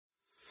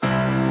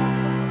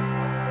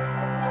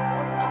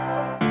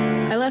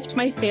left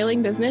my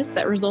failing business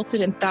that resulted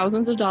in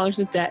thousands of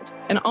dollars of debt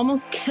and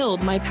almost killed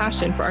my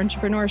passion for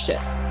entrepreneurship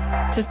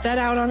to set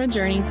out on a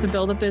journey to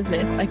build a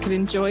business I could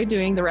enjoy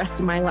doing the rest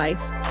of my life.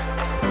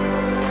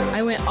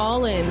 I went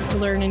all in to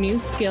learn a new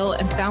skill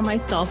and found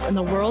myself in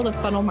the world of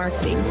funnel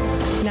marketing.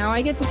 Now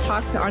I get to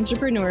talk to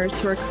entrepreneurs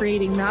who are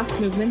creating mass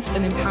movements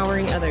and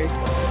empowering others.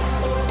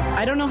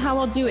 I don't know how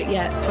I'll do it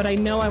yet, but I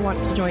know I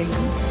want to join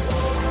them.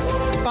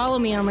 Follow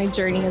me on my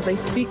journey as I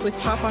speak with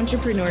top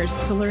entrepreneurs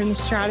to learn the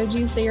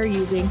strategies they are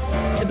using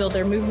to build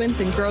their movements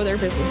and grow their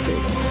businesses.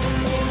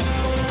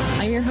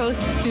 I'm your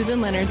host, Susan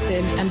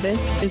Leonardson, and this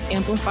is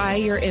Amplify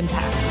Your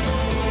Impact.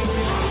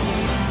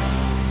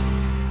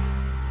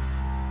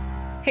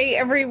 Hey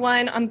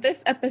everyone, on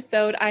this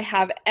episode, I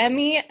have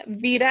Emi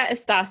Vida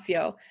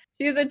Estacio.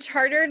 She is a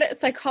chartered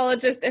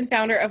psychologist and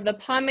founder of the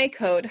PAME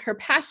Code. Her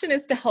passion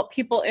is to help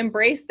people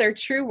embrace their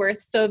true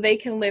worth so they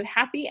can live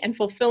happy and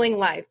fulfilling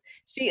lives.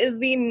 She is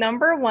the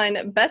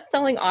 #1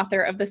 best-selling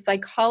author of the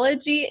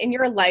Psychology in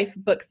Your Life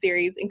book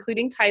series,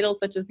 including titles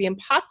such as The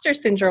Imposter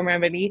Syndrome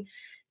Remedy,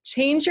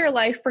 Change Your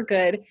Life for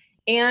Good,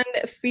 and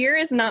Fear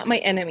is Not My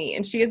Enemy.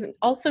 And she is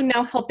also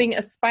now helping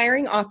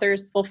aspiring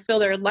authors fulfill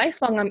their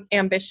lifelong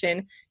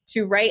ambition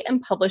to write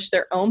and publish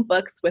their own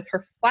books with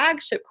her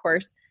flagship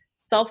course,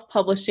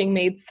 Self-Publishing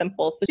Made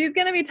Simple. So she's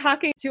going to be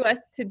talking to us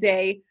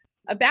today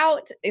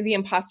about the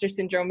imposter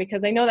syndrome,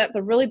 because I know that's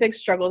a really big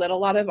struggle that a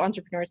lot of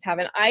entrepreneurs have,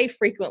 and I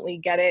frequently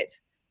get it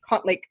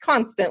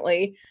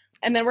constantly.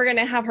 And then we're going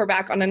to have her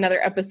back on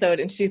another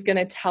episode, and she's going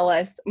to tell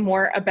us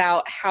more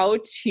about how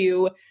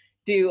to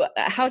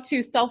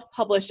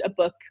self-publish a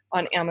book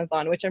on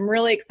Amazon, which I'm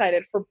really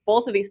excited for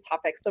both of these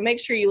topics. So make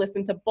sure you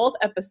listen to both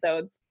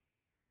episodes.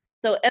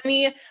 So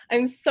Emi,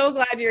 I'm so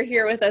glad you're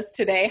here with us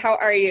today. How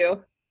are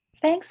you?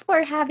 Thanks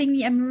for having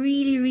me. I'm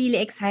really, really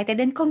excited.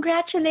 And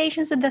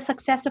congratulations on the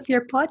success of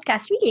your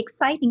podcast. Really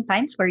exciting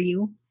times for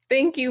you.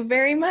 Thank you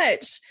very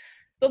much.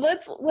 So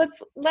let's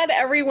let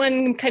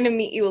everyone kind of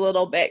meet you a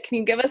little bit. Can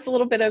you give us a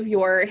little bit of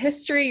your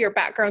history, your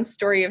background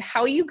story of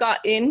how you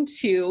got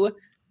into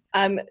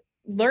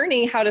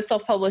learning how to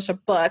self-publish a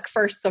book,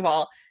 first of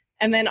all,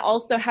 and then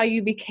also how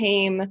you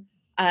became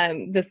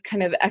this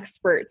kind of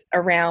expert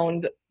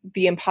around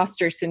the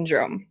imposter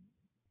syndrome?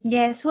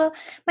 Yes, well,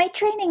 my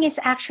training is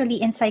actually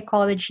in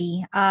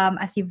psychology.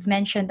 As you've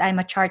mentioned, I'm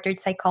a chartered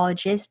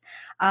psychologist.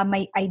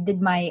 I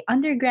did my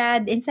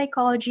undergrad in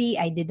psychology.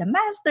 I did a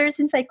master's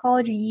in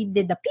psychology,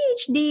 did a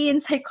PhD in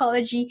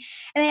psychology,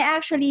 and I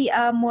actually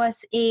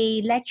was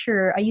a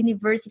lecturer, a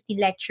university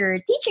lecturer,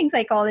 teaching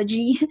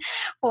psychology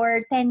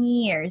for 10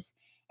 years.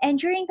 And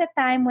during the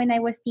time when I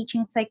was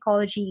teaching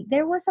psychology,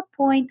 there was a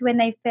point when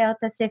I felt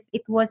as if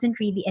it wasn't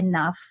really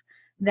enough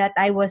that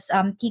I was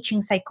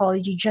teaching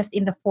psychology just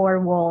in the four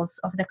walls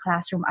of the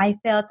classroom. I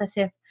felt as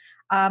if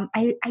I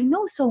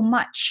know so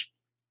much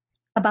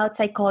about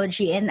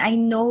psychology, and I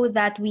know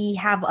that we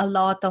have a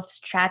lot of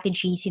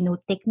strategies,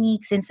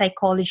 techniques in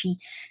psychology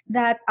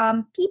that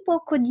people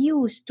could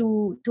use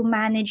to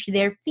manage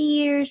their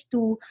fears,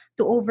 to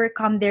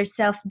overcome their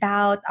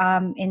self-doubt,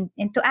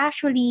 and to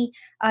actually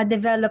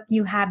develop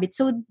new habits.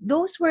 So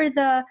those were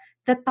the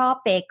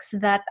topics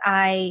that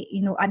I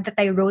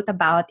wrote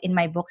about in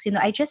my books.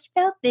 I just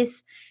felt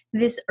this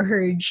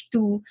urge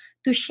to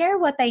share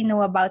what I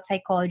know about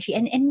psychology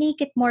and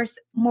make it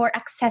more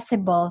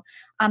accessible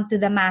to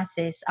the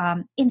masses.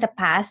 In the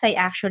past, I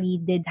actually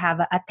did have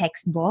a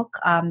textbook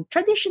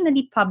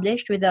traditionally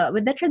published with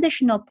a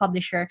traditional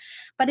publisher,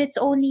 but it's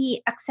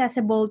only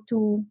accessible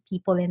to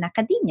people in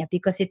academia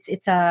because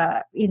it's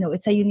a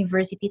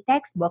university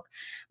textbook.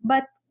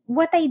 But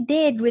what I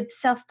did with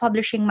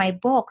self-publishing my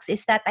books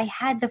is that I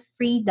had the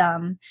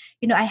freedom,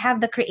 I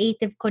have the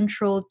creative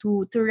control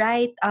to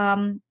write,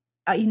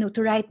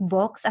 to write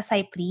books as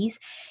I please,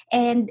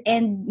 and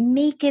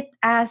make it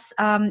as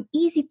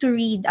easy to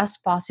read as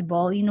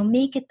possible.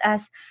 Make it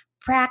as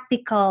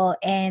practical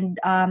and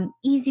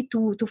easy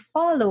to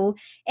follow,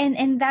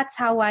 and that's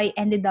how I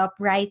ended up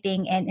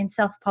writing and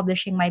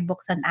self-publishing my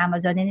books on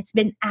Amazon. And it's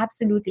been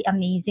absolutely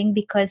amazing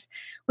because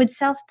with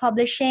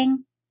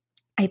self-publishing,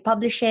 I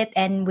publish it,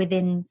 and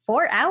within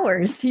 4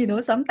 hours,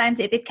 sometimes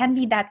it can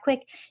be that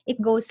quick.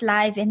 It goes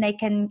live, and I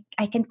can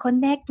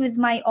connect with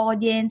my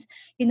audience.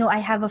 I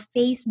have a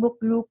Facebook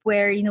group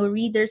where,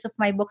 readers of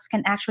my books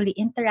can actually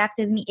interact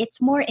with me. It's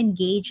more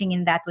engaging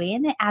in that way,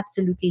 and I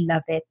absolutely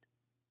love it.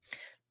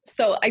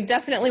 So I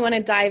definitely want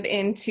to dive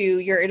into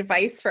your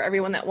advice for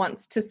everyone that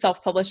wants to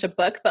self-publish a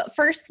book. But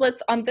first,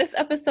 on this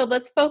episode,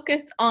 let's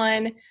focus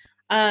on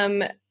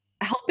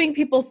helping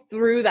people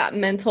through that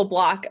mental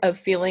block of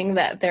feeling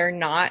that they're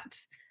not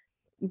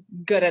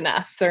good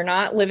enough. They're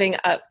not living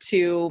up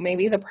to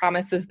maybe the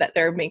promises that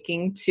they're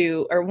making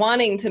to or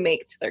wanting to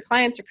make to their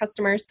clients or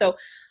customers. So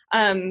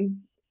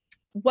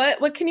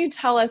what can you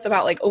tell us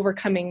about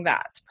overcoming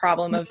that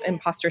problem of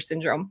imposter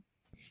syndrome?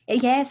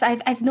 Yes,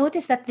 I've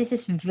noticed that this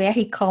is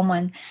very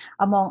common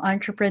among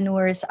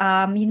entrepreneurs.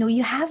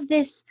 You have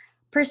this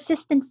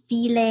persistent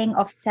feeling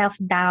of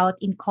self-doubt,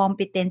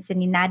 incompetence,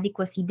 and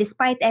inadequacy,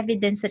 despite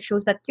evidence that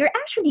shows that you're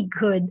actually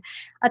good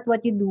at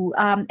what you do.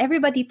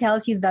 Everybody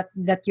tells you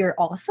that you're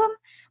awesome,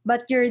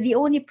 but you're the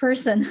only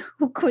person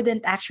who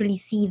couldn't actually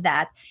see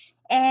that.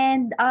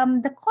 And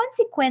the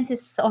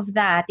consequences of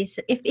that is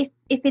if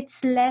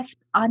it's left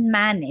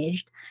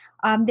unmanaged,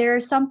 there are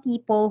some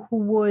people who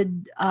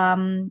would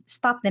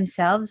stop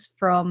themselves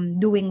from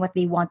doing what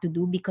they want to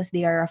do because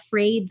they are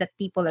afraid that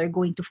people are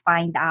going to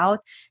find out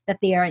that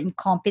they are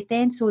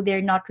incompetent. So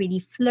they're not really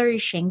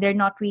flourishing. They're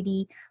not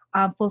really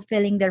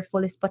fulfilling their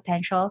fullest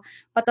potential.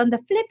 But on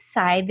the flip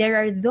side, there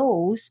are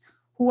those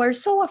who are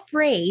so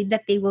afraid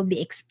that they will be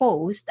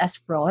exposed as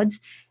frauds,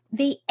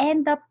 they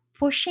end up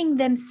pushing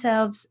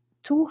themselves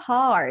too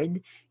hard.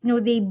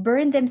 They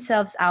burn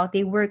themselves out.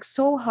 They work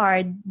so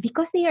hard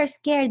because they are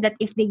scared that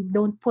if they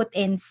don't put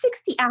in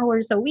 60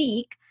 hours a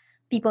week,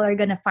 people are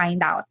going to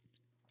find out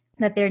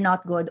that they're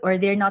not good, or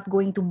they're not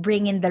going to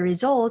bring in the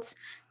results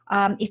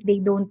if they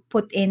don't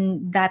put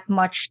in that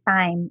much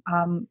time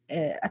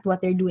at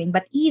what they're doing.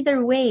 But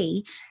either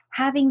way,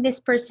 having this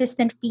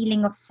persistent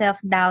feeling of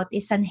self-doubt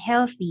is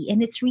unhealthy,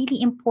 and it's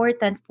really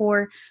important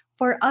for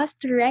us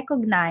to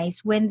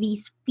recognize when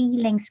these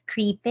feelings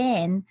creep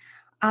in,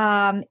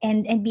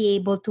 and be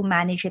able to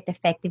manage it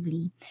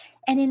effectively.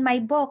 And in my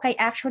book, I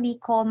actually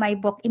call my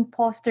book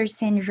Imposter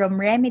Syndrome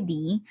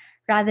Remedy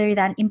rather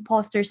than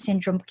Imposter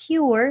Syndrome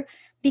Cure,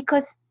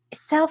 because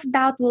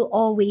self-doubt will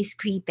always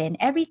creep in.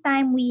 Every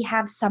time we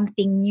have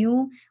something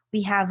new,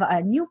 we have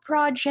a new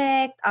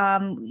project,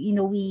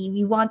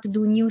 we want to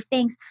do new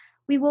things,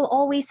 we will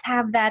always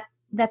have that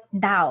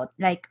doubt,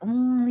 like,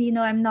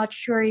 I'm not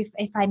sure if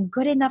I'm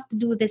good enough to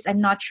do this. I'm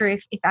not sure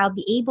if I'll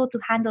be able to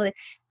handle it.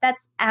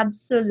 That's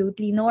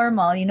absolutely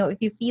normal. If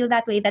you feel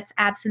that way, that's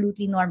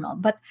absolutely normal.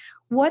 But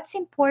what's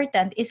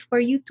important is for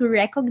you to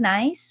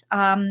recognize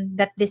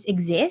that this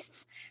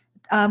exists,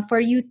 for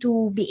you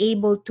to be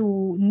able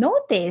to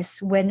notice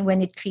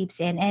when it creeps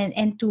in,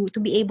 and to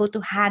be able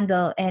to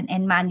handle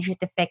and manage it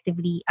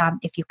effectively,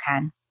 if you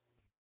can.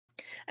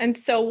 And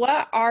so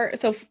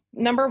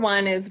number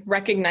one is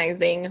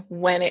recognizing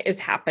when it is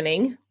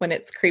happening, when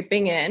it's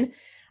creeping in.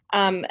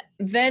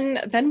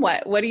 Then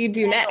what do you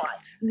do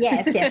next?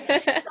 Yes.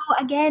 So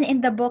again,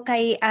 in the book,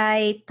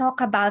 I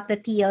talk about the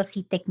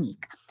TLC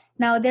technique.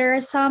 Now, there are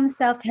some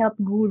self-help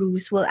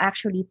gurus will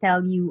actually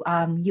tell you,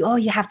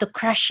 you have to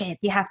crush it,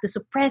 you have to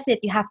suppress it,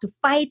 you have to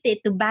fight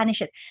it to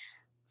banish it.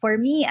 For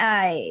me,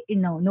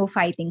 no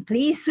fighting,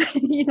 please.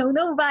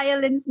 No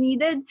violence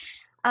needed.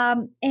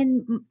 And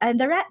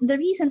the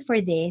reason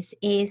for this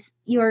is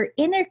your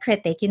inner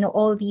critic.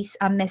 All these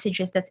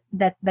messages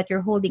that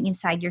you're holding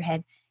inside your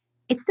head.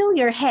 It's still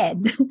your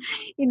head.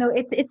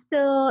 It's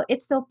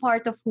still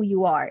part of who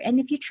you are. And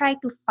if you try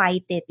to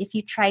fight it, if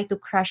you try to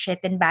crush it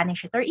and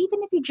banish it, or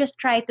even if you just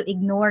try to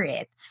ignore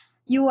it,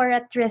 you are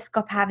at risk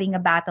of having a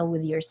battle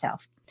with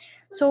yourself.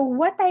 So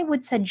what I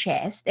would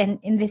suggest, and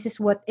this is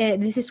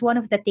one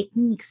of the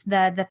techniques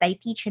that I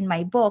teach in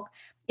my book,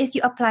 is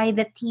you apply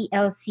the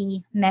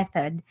TLC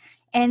method.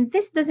 And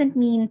this doesn't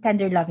mean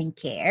tender loving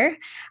care.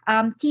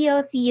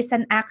 TLC is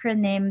an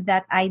acronym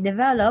that I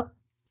developed,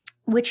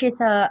 which is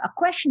a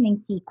questioning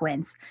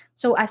sequence.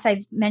 So as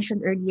I've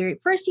mentioned earlier,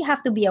 first you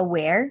have to be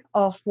aware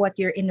of what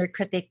your inner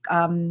critic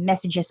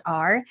messages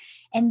are.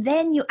 And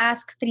then you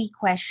ask 3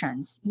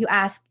 questions. You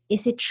ask,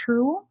 is it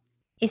true?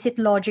 Is it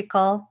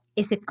logical?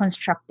 Is it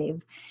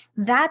constructive?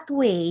 That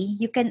way,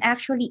 you can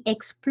actually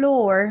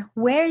explore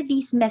where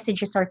these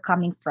messages are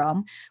coming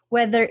from,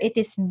 whether it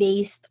is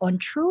based on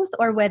truth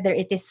or whether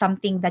it is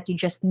something that you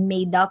just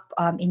made up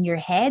in your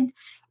head.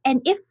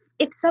 And if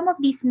some of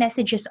these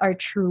messages are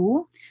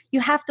true, you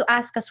have to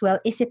ask as well,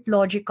 is it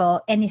logical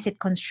and is it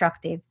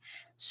constructive?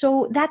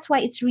 So that's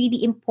why it's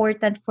really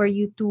important for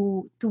you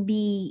to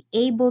be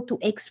able to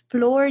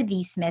explore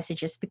these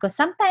messages, because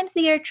sometimes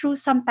they are true,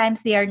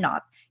 sometimes they are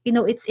not.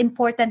 It's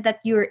important that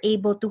you're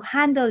able to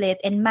handle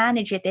it and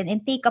manage it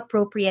and take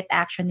appropriate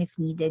action if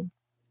needed.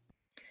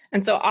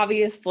 And so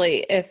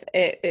obviously, if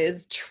it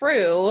is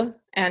true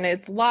and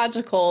it's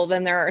logical,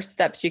 then there are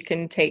steps you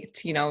can take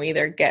to,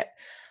 either get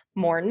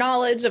more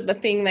knowledge of the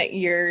thing that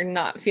you're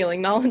not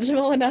feeling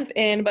knowledgeable enough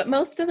in. But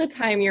most of the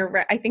time,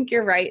 I think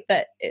you're right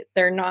that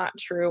they're not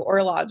true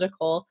or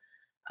logical.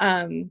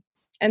 And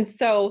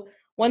so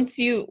once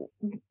you've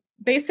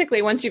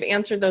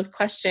answered those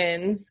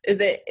questions, is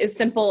it as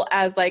simple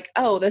as like,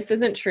 oh, this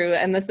isn't true,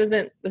 and this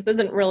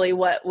isn't really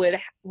what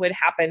would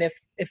happen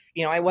if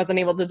I wasn't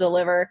able to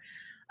deliver?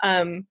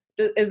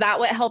 Is that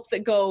what helps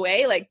it go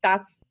away? Like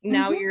that's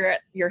now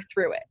you're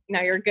through it.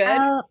 Now you're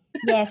good.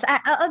 Yes,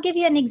 I'll give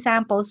you an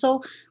example.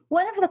 So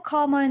one of the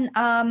common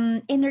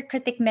inner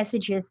critic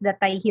messages that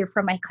I hear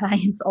from my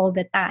clients all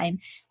the time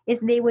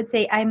is they would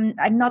say, I'm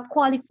not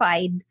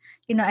qualified.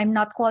 I'm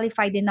not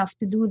qualified enough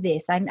to do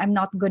this. I'm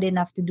not good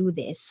enough to do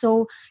this.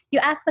 So you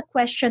ask the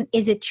question,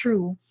 is it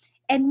true?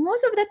 And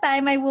most of the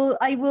time I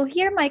will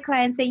hear my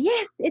clients say,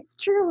 yes, it's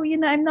true.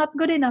 I'm not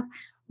good enough.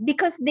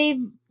 because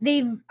they've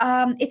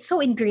it's so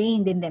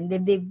ingrained in them.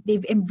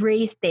 They've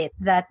embraced it,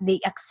 that they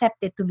accept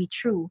it to be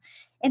true.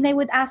 And I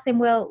would ask them,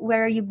 well,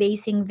 where are you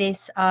basing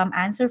this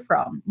answer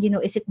from?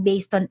 Is it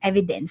based on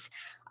evidence?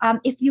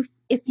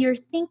 If you're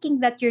thinking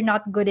that you're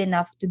not good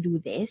enough to do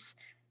this,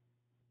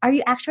 are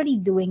you actually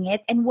doing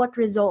it, and what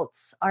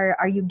results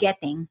are you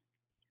getting?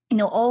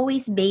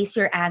 Always base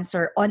your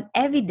answer on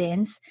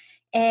evidence,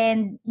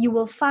 and you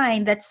will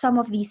find that some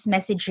of these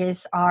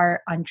messages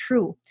are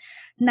untrue.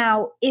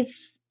 Now, if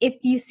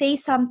you say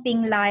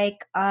something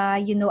like,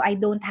 I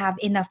don't have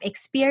enough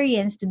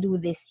experience to do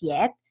this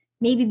yet,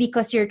 maybe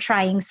because you're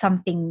trying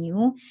something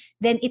new,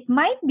 then it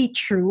might be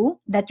true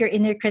that your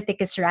inner critic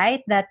is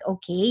right, that,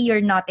 okay,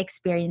 you're not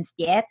experienced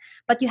yet,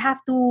 but you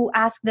have to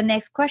ask the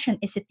next question: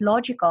 is it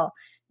logical?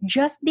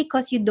 Just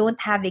because you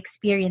don't have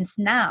experience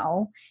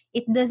now,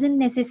 it doesn't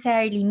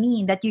necessarily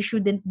mean that you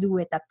shouldn't do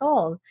it at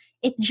all.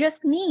 It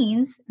just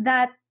means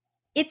that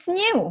it's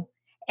new.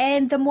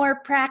 And the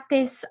more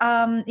practice,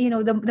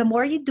 the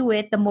more you do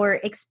it, the more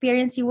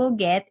experience you will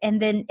get.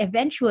 And then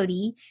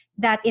eventually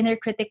that inner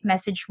critic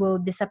message will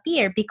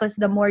disappear, because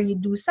the more you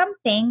do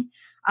something,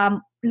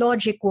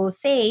 logic will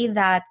say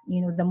that,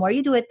 the more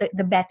you do it,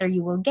 the better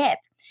you will get.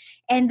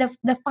 And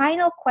the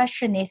final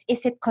question is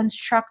it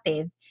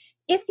constructive?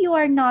 If you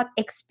are not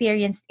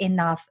experienced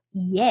enough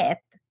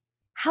yet,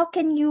 how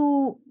can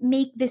you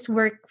make this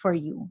work for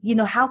you?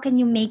 How can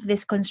you make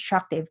this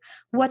constructive?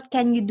 What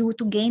can you do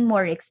to gain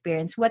more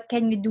experience? What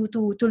can you do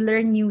to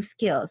learn new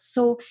skills?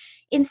 So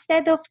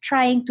instead of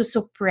trying to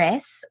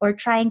suppress or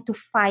trying to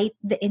fight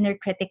the inner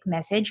critic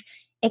message,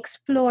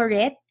 explore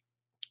it.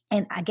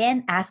 And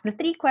again, ask the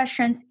three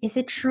questions. Is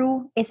it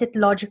true? Is it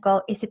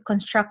logical? Is it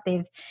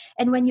constructive?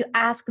 And when you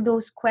ask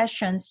those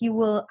questions, you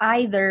will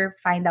either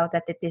find out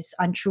that it is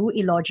untrue,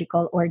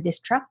 illogical, or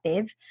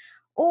destructive,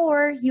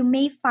 or you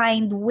may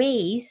find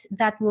ways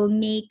that will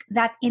make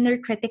that inner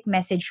critic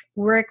message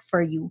work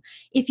for you.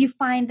 If you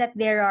find that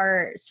there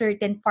are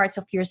certain parts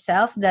of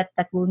yourself that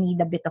will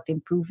need a bit of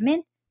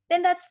improvement,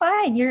 then that's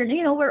fine.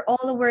 We're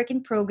all a work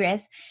in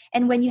progress.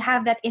 And when you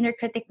have that inner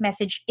critic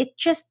message, it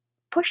just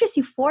pushes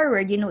you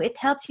forward. It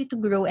helps you to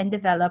grow and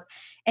develop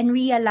and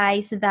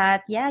realize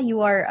that, yeah, you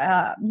are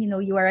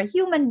a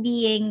human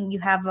being. You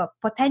have a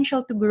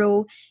potential to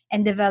grow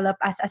and develop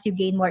as you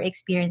gain more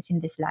experience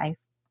in this life.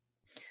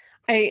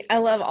 I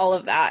love all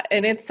of that.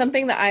 And it's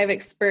something that I've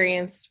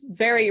experienced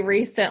very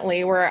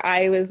recently, where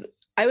I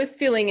was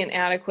feeling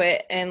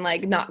inadequate and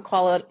like not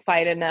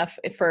qualified enough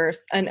for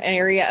an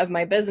area of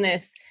my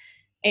business.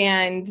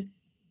 And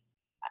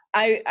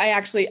I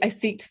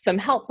seeked some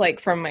help, like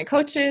from my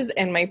coaches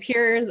and my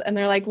peers, and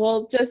they're like,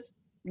 well, just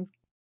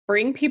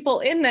bring people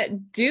in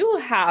that do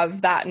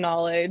have that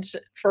knowledge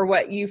for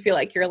what you feel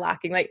like you're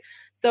lacking. Like,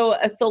 so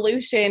a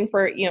solution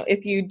for,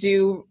 if you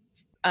do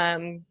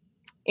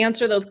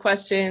answer those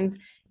questions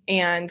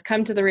and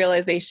come to the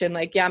realization,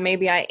 like, yeah,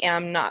 maybe I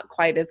am not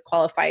quite as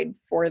qualified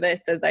for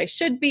this as I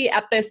should be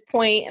at this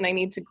point, and I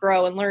need to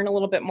grow and learn a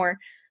little bit more.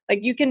 Like,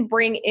 you can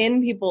bring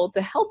in people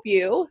to help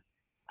you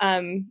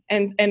and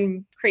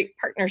create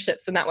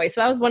partnerships in that way.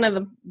 So that was one of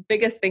the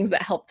biggest things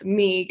that helped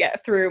me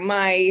get through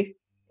my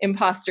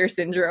imposter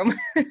syndrome.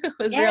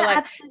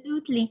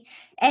 Absolutely.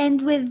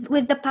 And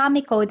with the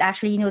PAMI code,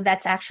 actually,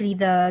 that's actually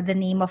the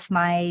name of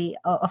my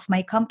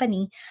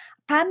company.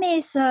 PAME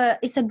is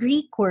a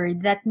Greek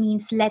word that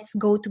means let's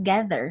go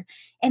together.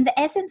 And the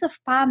essence of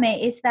PAME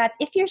is that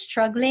if you're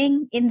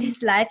struggling in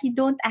this life, you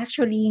don't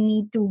actually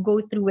need to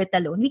go through it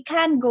alone. We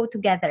can go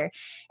together.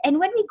 And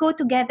when we go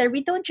together,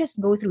 we don't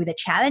just go through the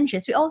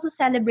challenges. We also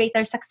celebrate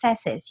our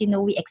successes.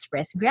 We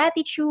express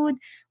gratitude.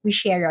 We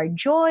share our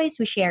joys.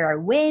 We share our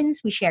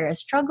wins. We share our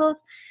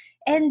struggles.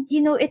 And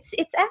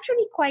it's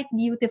actually quite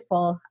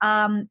beautiful.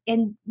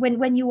 And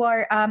when you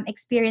are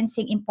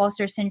experiencing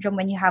imposter syndrome,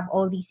 when you have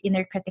all these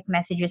inner critic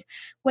messages,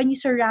 when you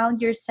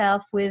surround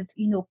yourself with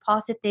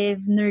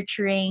positive,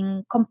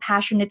 nurturing,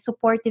 compassionate,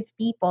 supportive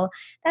people,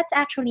 that's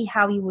actually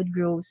how you would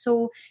grow.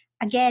 So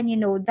again,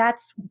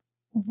 that's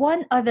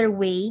one other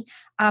way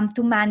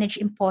to manage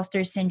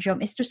imposter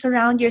syndrome, is to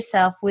surround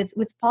yourself with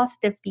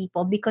positive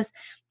people, because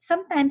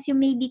sometimes you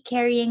may be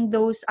carrying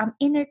those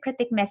inner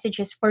critic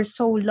messages for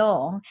so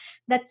long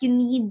that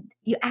you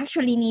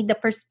actually need the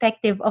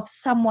perspective of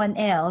someone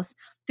else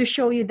to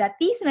show you that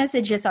these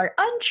messages are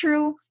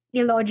untrue,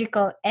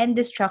 illogical, and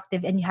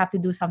destructive, and you have to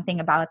do something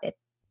about it.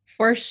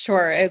 For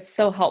sure. It's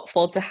so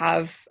helpful to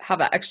have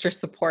that extra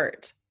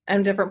support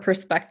and different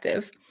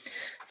perspective.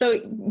 So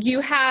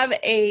you have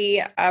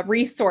a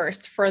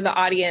resource for the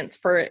audience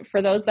for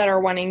those that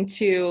are wanting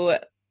to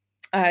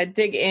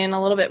dig in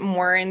a little bit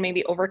more and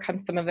maybe overcome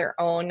some of their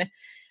own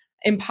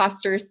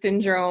imposter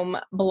syndrome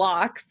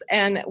blocks.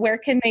 And where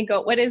can they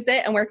go? What is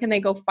it? And where can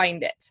they go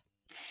find it?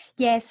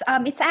 Yes,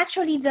 it's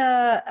actually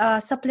the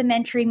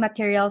supplementary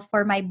material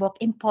for my book,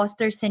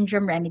 Imposter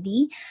Syndrome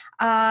Remedy.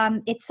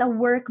 It's a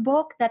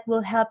workbook that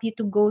will help you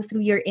to go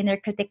through your inner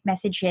critic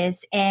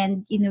messages,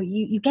 and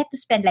you get to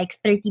spend like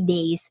 30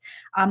 days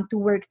to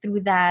work through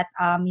that.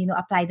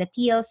 Apply the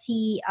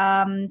TLC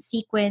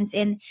sequence,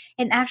 and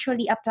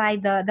actually apply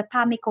the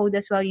PAMI code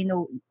as well.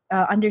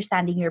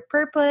 Understanding your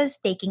purpose,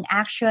 taking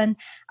action,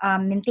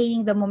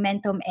 maintaining the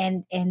momentum,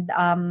 and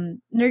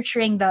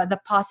nurturing the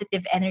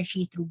positive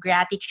energy through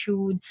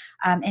gratitude,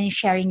 and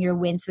sharing your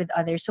wins with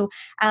others. So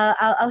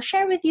I'll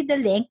share with you the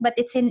link, but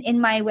it's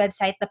in my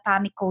website,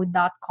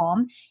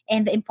 thepamicode.com,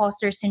 and the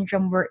Imposter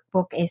Syndrome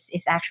workbook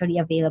is actually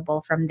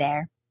available from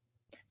there.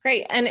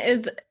 Great. And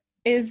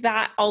is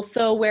that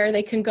also where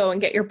they can go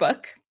and get your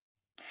book?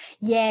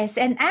 Yes,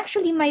 and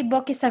actually, my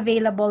book is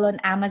available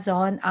on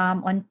Amazon,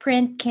 on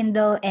print,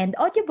 Kindle, and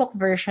audiobook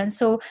version.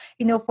 So,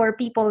 for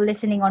people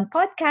listening on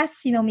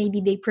podcasts,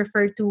 maybe they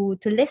prefer to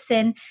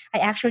listen. I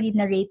actually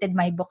narrated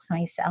my books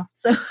myself.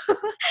 So,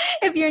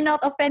 if you're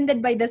not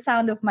offended by the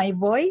sound of my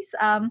voice,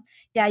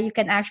 yeah, you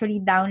can actually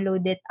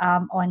download it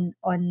on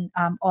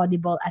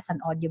Audible as an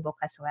audiobook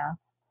as well.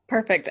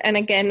 Perfect. And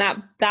again,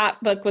 that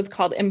book was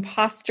called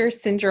Imposter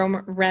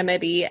Syndrome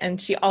Remedy. And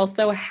she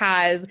also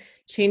has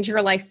Change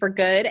Your Life for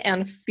Good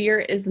and Fear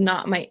is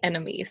Not My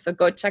Enemy. So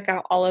go check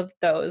out all of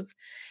those.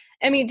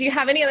 Emmy, do you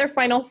have any other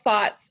final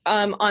thoughts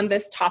on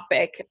this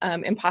topic,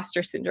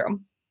 imposter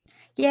syndrome?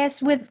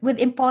 Yes, with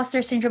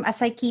imposter syndrome,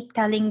 as I keep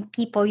telling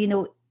people,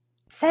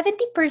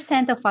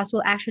 70% of us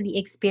will actually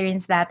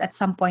experience that at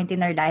some point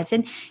in our lives.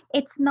 And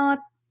it's not,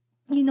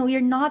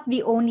 you're not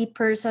the only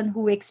person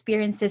who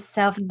experiences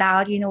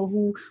self-doubt,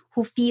 who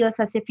feels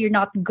as if you're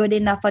not good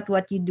enough at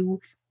what you do.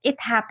 It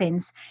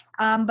happens.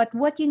 But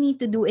what you need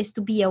to do is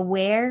to be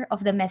aware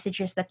of the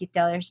messages that you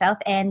tell yourself.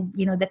 And,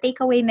 the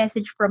takeaway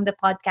message from the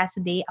podcast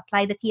today: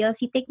 apply the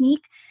TLC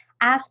technique.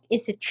 Ask,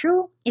 is it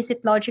true? Is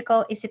it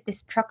logical? Is it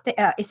destructive?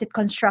 Is it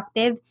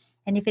constructive?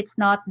 And if it's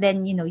not,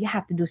 then, you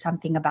have to do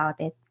something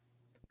about it.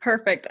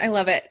 Perfect. I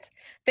love it.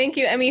 Thank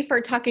you, Emmy, for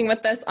talking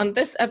with us on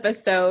this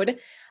episode.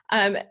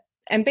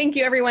 And thank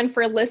you, everyone,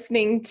 for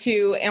listening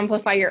to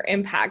Amplify Your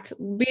Impact.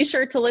 Be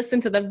sure to listen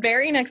to the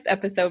very next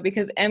episode,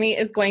 because Emmy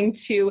is going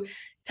to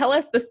tell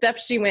us the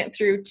steps she went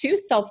through to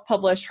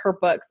self-publish her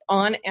books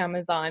on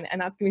Amazon.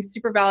 And that's going to be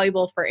super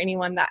valuable for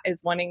anyone that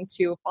is wanting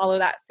to follow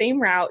that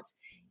same route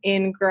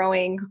in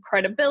growing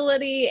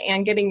credibility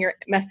and getting your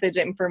message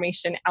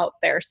information out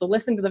there. So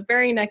listen to the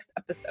very next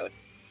episode.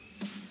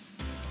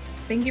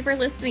 Thank you for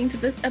listening to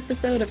this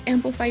episode of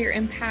Amplify Your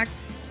Impact.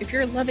 If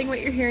you're loving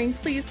what you're hearing,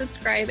 please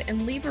subscribe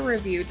and leave a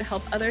review to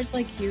help others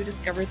like you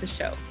discover the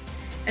show.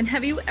 And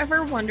have you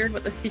ever wondered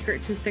what the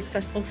secret to a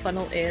successful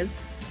funnel is?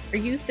 Are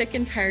you sick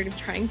and tired of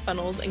trying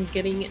funnels and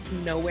getting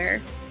nowhere?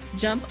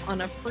 Jump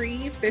on a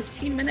free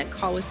 15-minute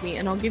call with me,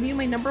 and I'll give you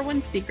my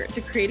 #1 secret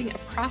to creating a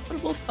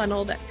profitable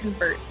funnel that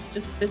converts.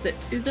 Just visit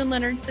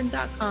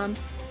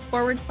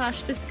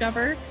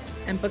SusanLeonardson.com/discover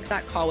and book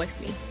that call with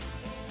me.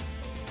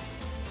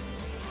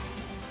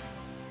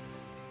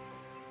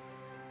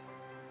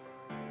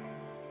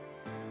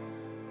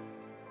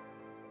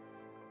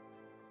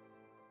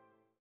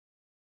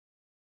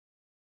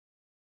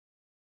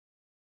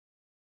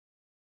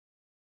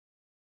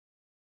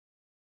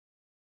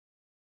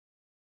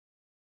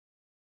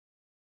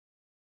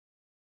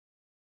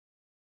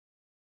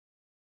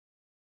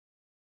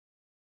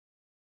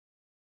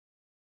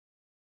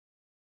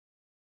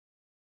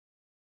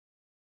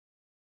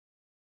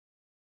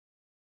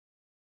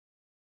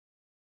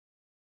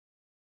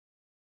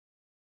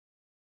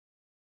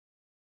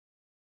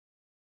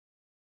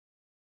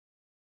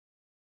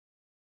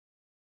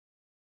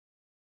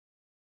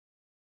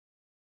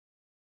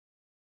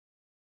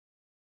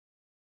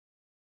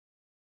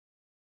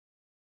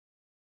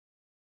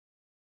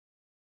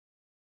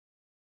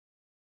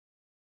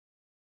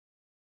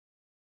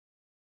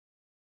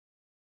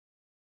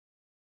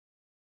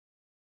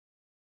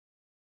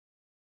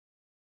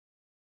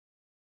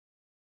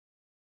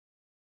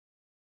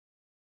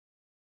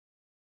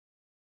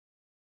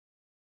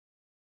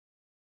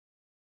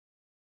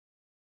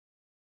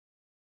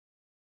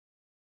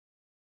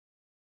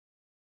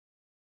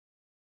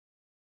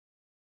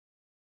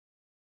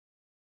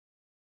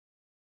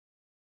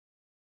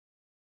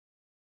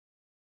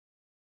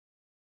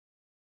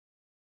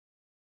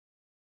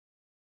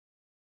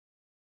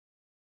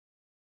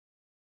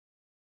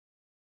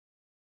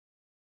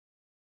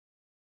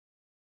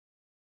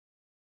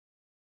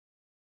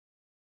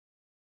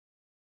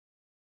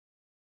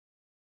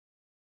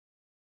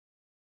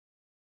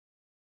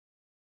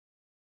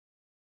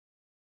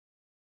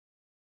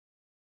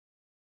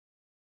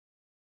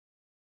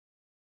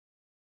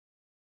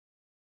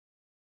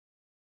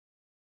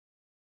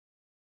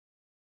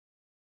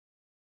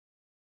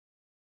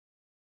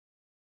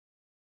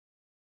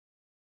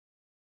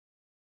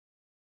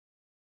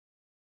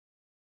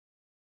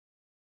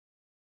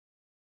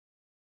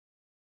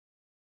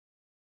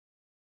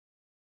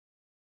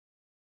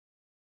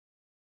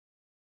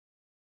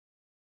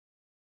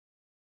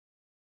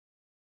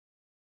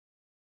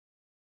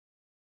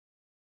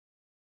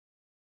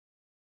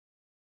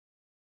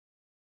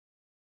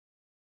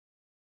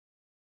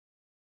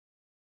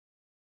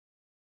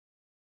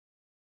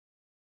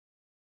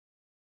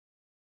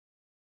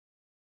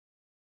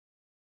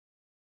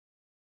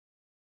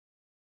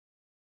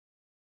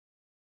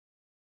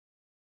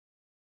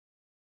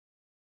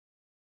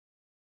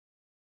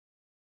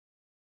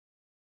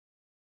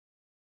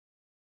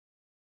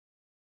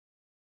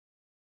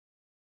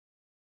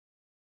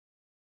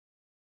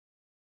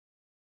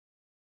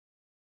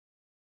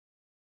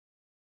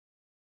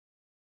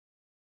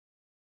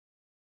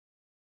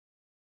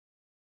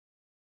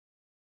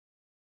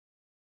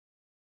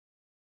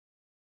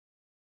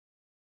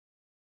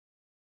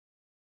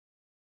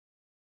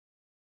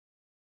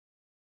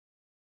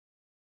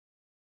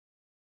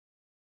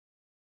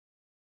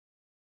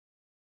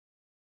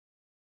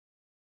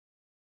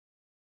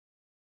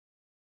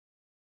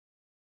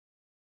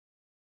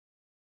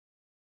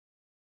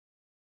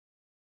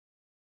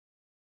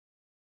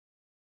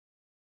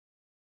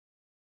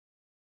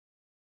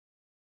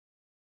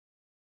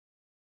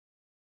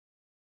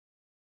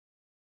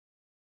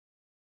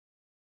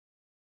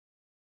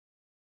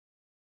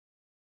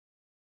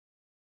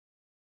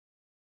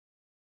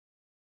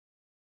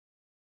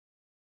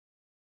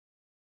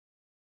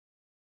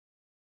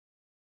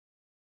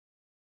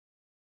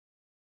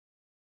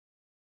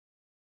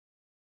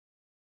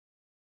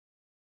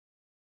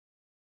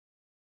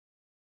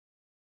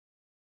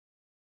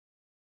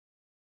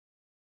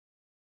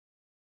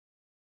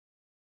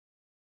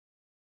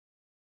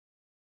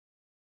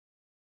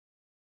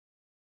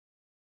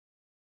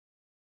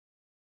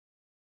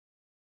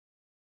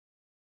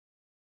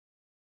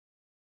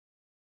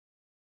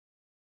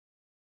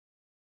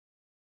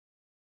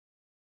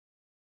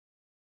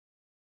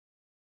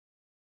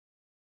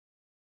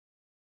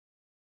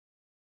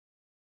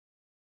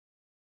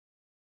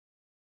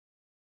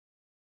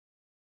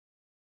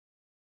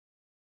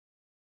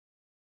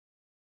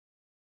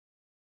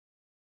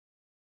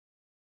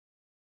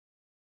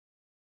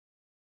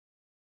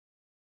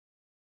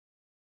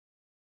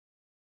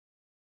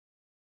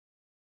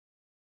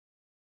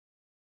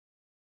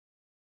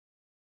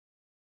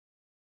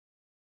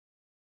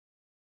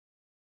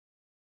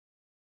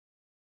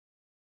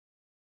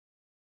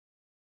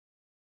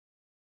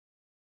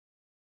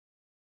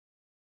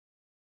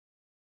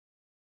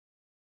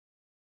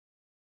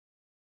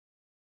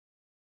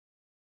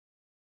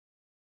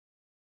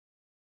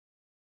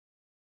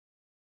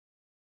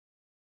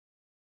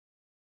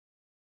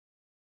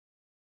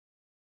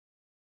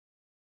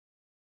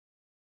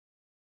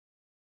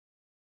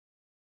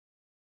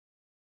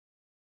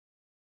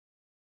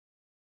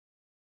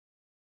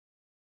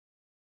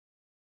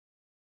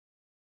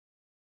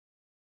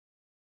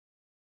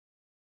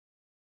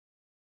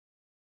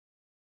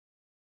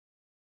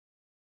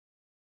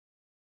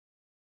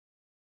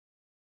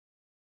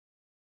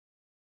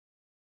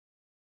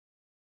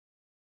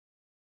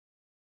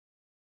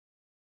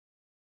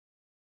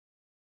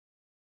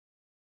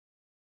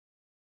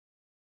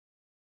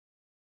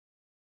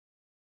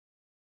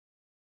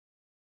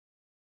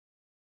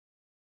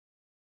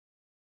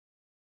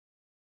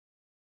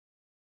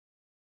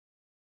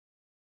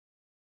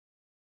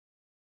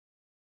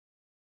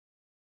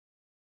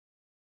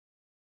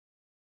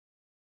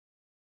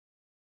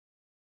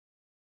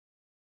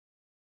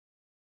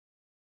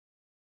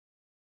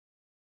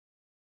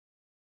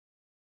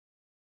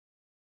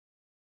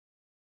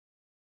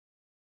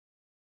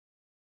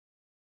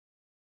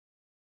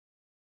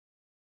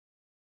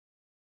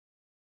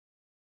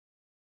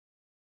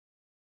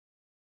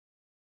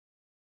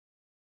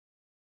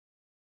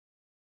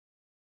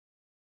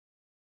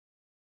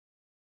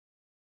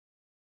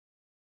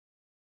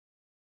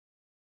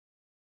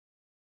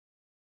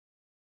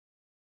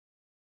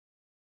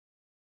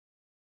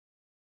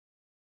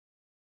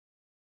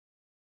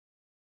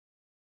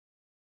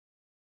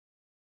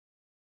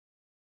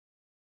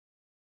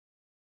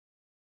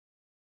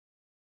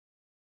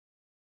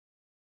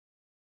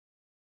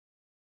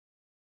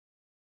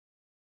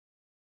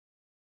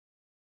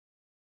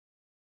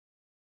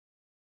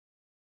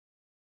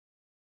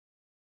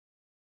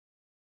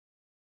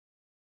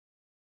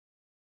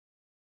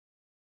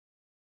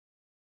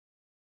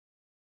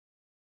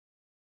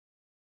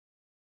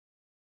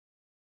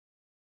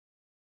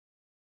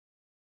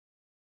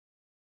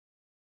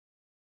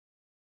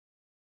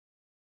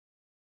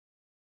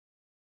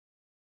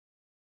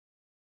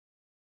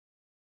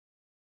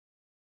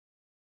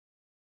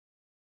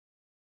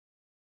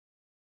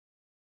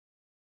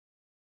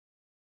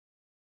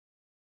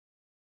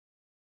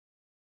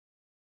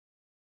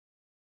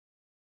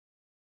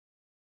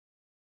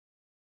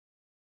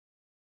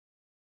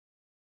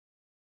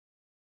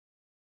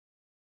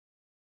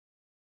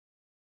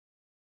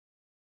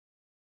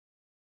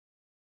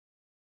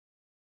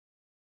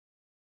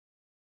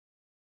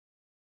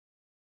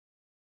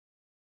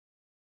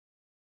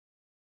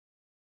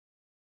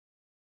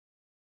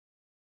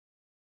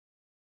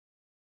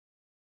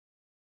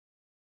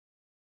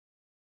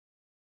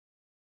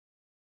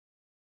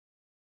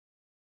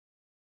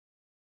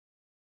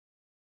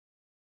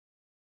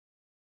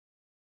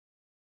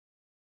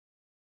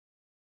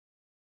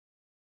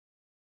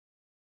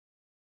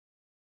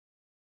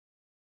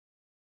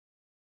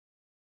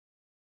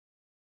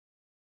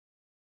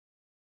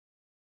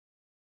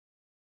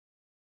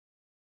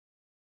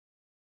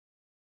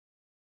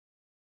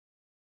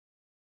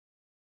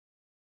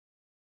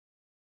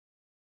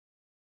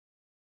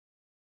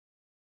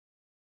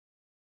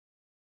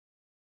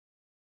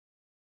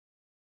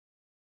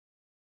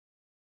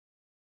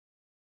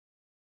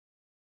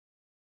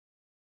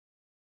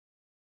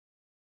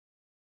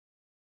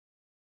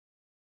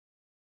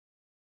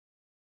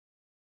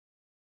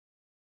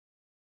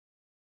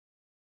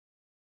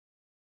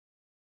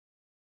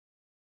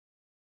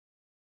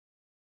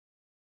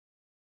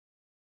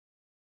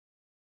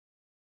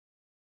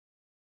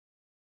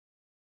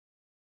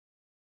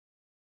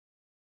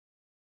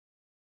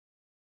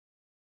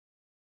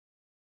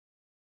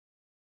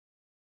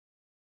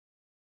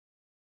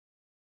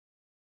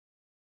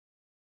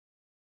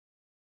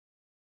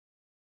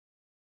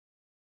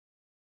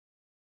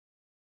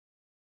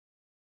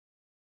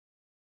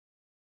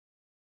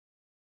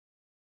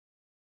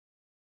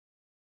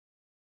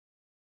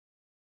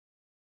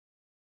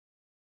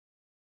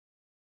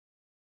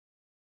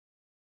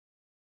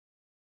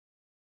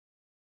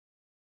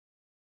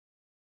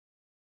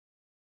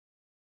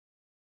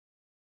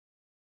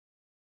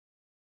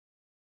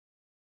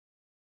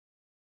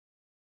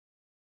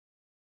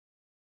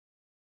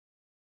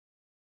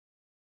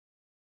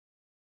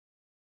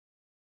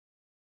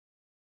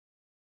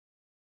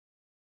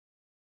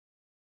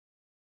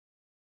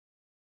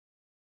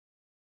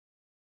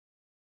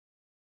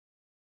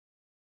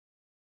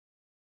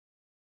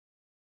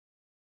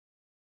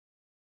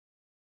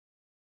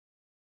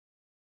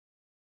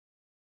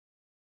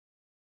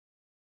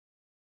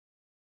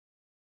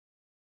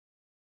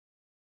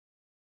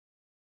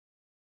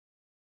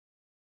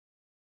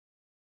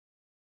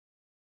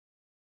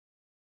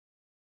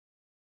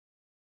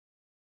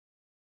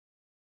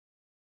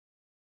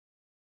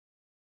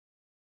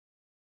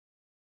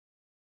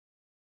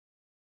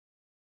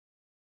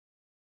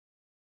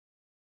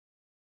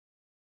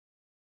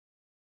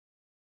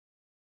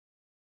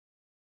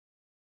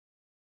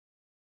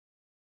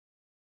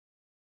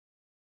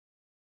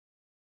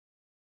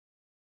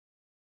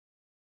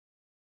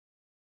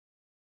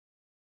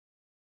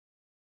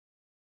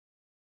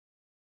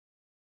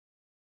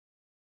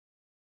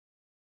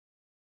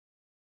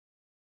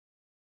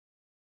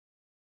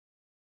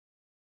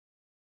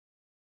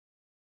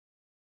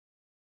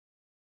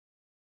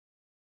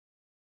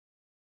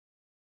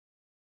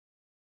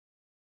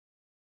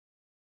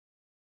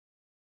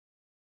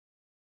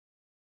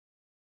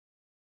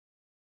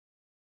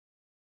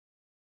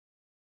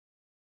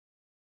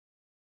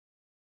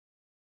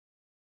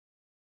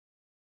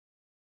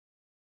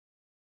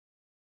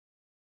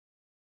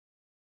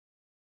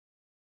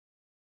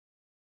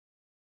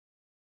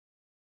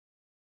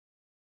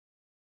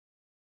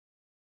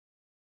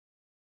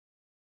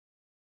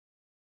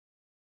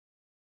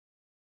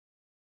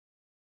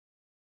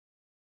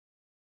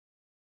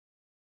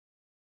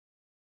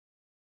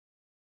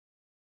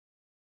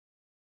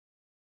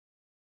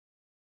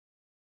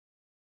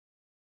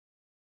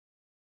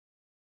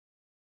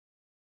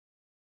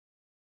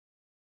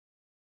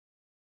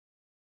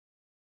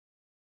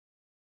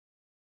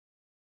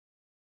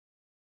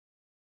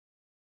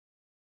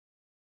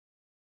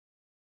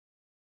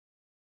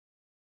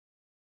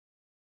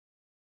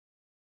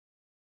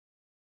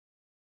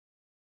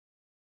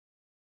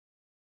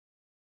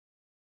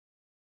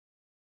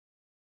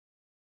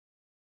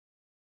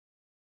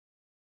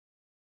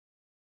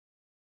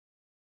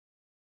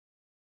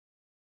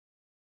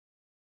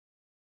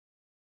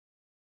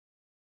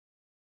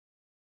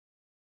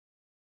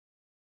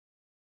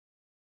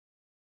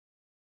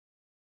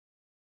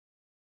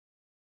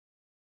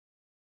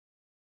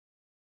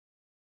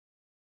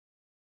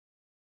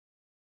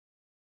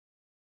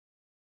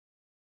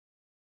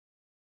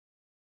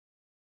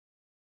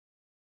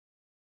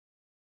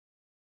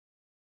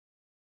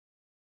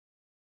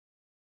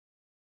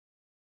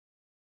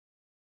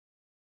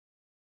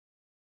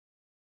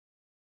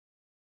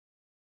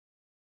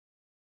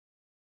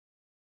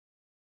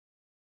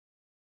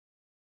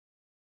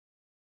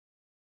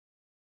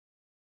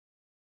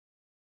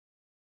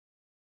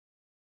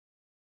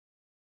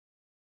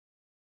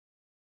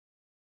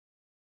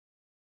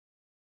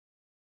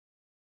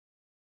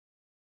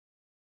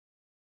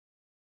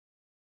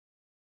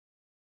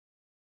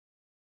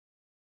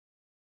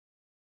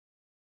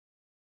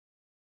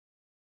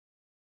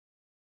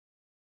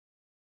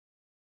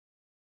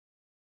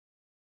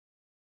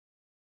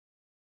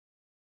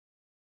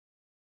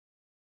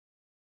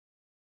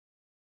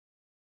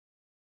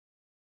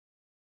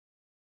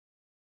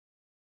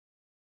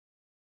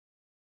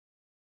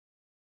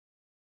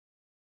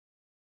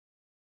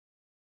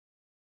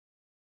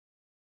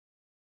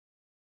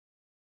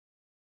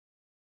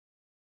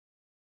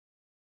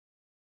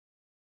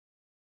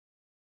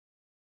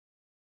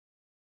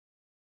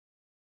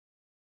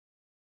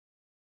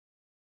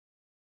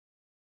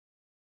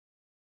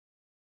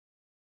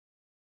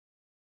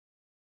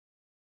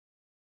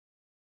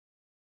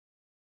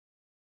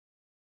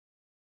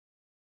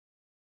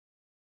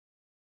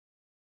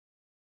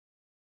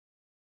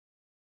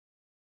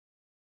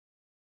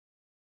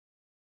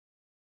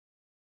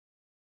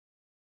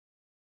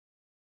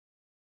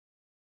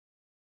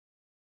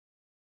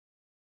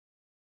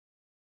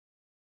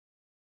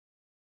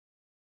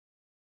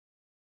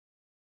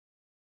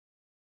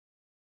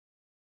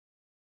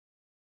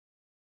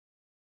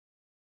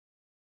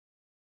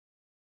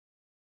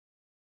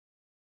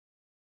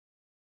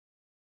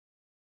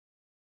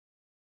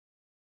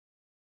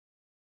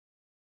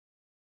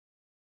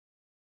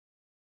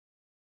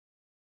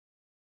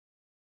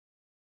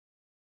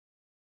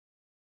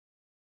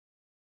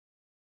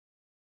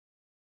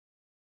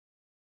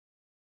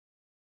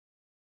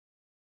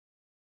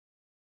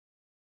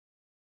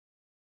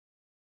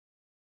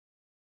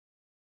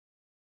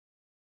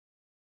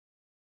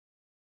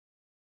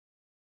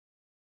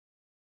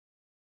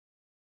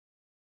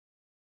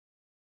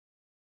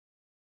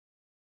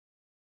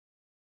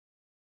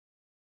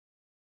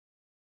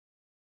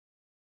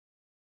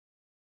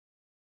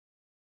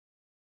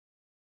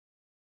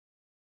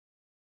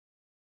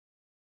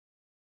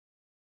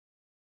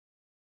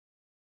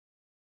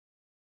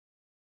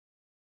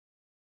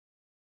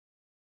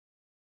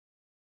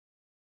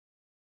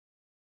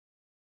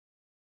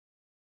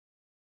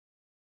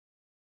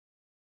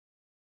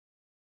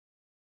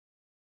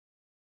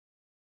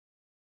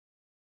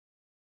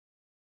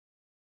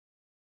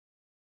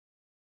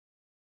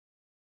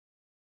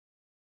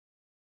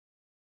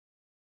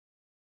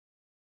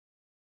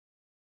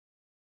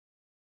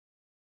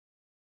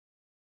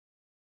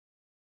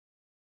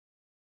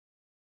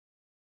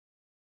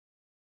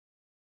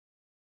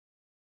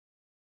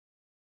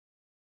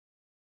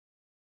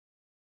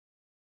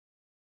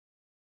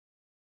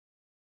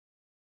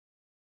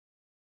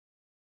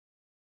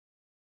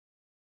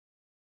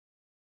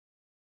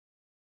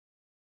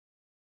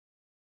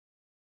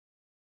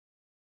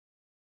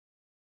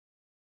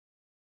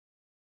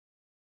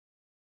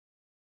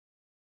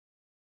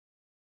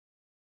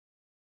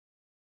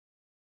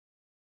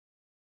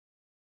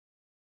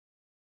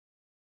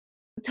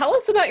 tell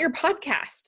us about your podcast.